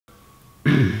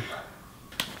I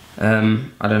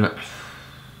don't know.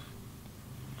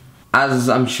 As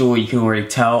I'm sure you can already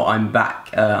tell, I'm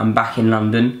back in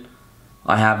London.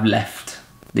 I have left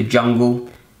the jungle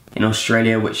in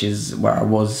Australia, which is where I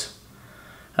was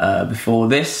before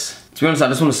this. To be honest, I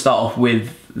just want to start off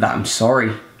with that I'm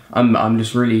sorry. I'm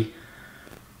just really,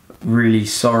 really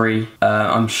sorry.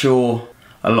 I'm sure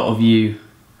a lot of you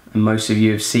and most of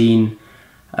you have seen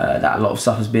that a lot of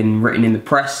stuff has been written in the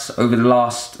press over the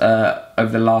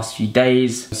last few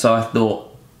days. So I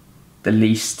thought the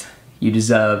least you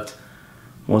deserved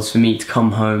was for me to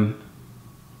come home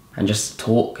and just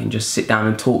talk and just sit down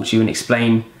and talk to you and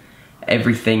explain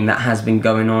everything that has been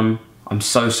going on. I'm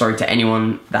so sorry to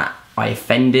anyone that I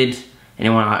offended,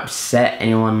 anyone I upset,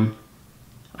 anyone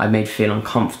I made feel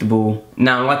uncomfortable.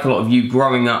 Now, like a lot of you,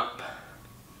 growing up,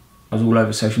 I was all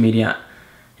over social media.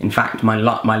 In fact, my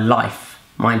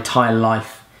entire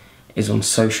life is on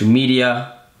social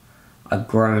media. I've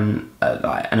grown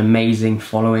like an amazing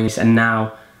following, and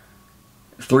now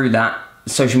through that,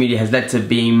 social media has led to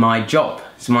being my job.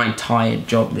 It's my entire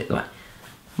job. That, like,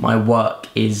 my work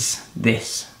is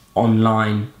this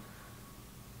online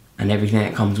and everything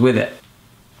that comes with it.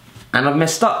 And I've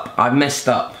messed up.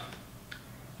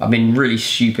 I've been really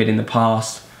stupid in the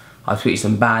past. I've tweeted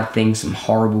some bad things, some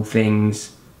horrible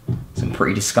things, some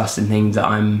pretty disgusting things that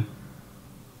I'm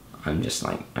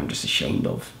just ashamed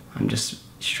of. I'm just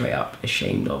straight up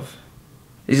ashamed of.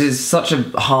 This is such a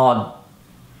hard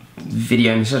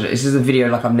video. This is a video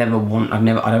like I've never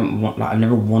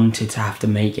wanted to have to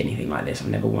make anything like this. I've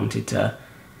never wanted to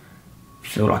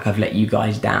feel like I've let you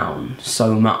guys down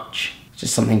so much. It's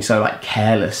just something so like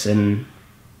careless and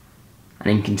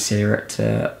inconsiderate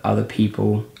to other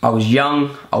people. I was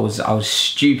young, I was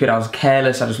stupid, I was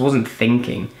careless, I just wasn't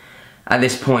thinking. At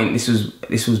this point,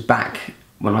 this was back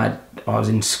when I was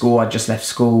in school. I just left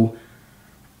school,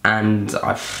 and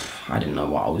I didn't know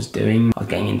what I was doing. I was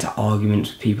getting into arguments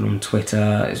with people on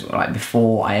Twitter. It's like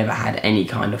before I ever had any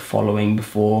kind of following,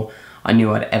 before I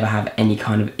knew I'd ever have any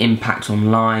kind of impact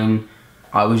online.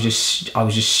 I was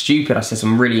just stupid. I said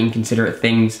some really inconsiderate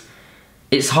things.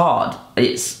 It's hard.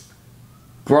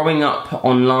 Growing up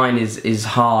online is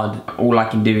hard. All I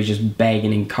can do is just beg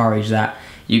and encourage that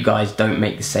you guys don't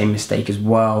make the same mistake as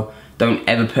well. Don't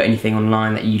ever put anything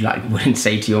online that you like wouldn't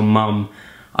say to your mum.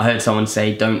 I heard someone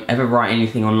say, don't ever write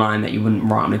anything online that you wouldn't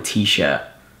write on a t-shirt.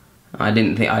 I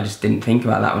just didn't think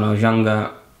about that when I was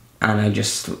younger, and I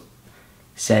just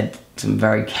said some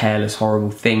very careless,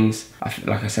 horrible things.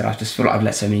 Like I said, I just feel like I've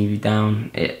let so many of you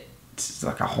down. It's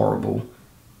like a horrible,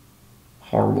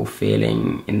 horrible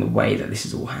feeling in the way that this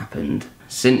has all happened.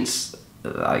 Since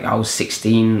like I was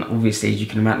 16, obviously, as you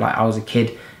can imagine, like I was a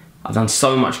kid. I've done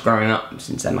so much growing up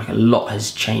since then. Like a lot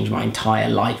has changed. My entire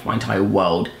life, my entire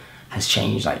world has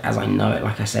changed, like as I know it.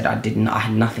 Like I said, I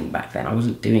had nothing back then. I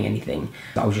wasn't doing anything.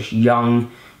 I was just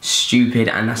young, stupid,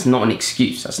 and that's not an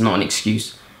excuse. That's not an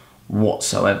excuse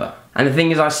whatsoever. And the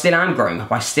thing is, I still am growing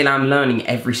up. I still am learning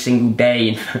every single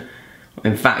day.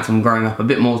 In fact, I'm growing up a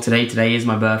bit more today. Today is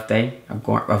my birthday.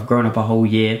 I've grown up a whole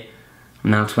year. I'm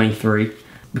now 23.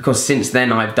 Because since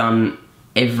then, I've done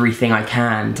everything I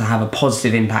can to have a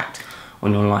positive impact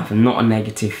on your life and not a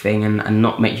negative thing, and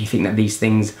not make you think that these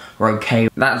things are okay.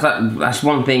 That's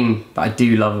one thing that I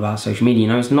do love about social media. You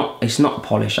know, it's not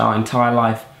polished. Our entire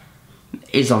life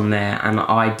is on there, and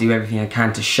I do everything I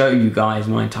can to show you guys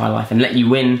my entire life and let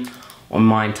you in on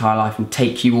my entire life and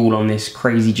take you all on this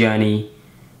crazy journey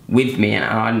with me.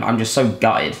 And I'm just so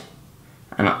gutted,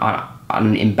 and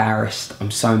I'm embarrassed.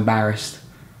 I'm so embarrassed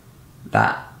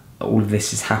that all of this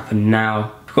has happened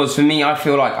now. Because for me, I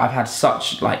feel like I've had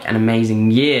such like an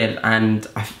amazing year, and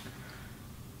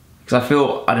because I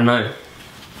feel, I don't know.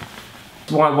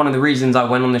 That's why one of the reasons I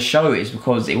went on the show is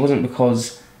because it wasn't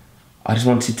because I just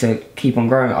wanted to keep on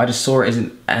growing. I just saw it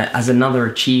as another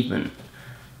achievement,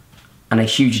 and a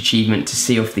huge achievement to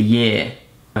see off the year.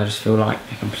 I just feel like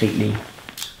I completely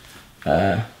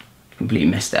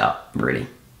messed it up, really.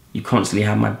 You constantly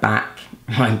have my back.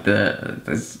 Like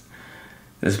the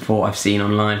support I've seen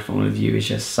online from all of you is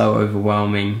just so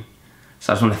overwhelming.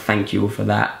 So I just want to thank you all for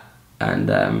that.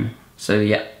 And so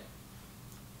yeah,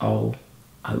 I'll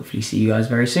hopefully see you guys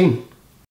very soon.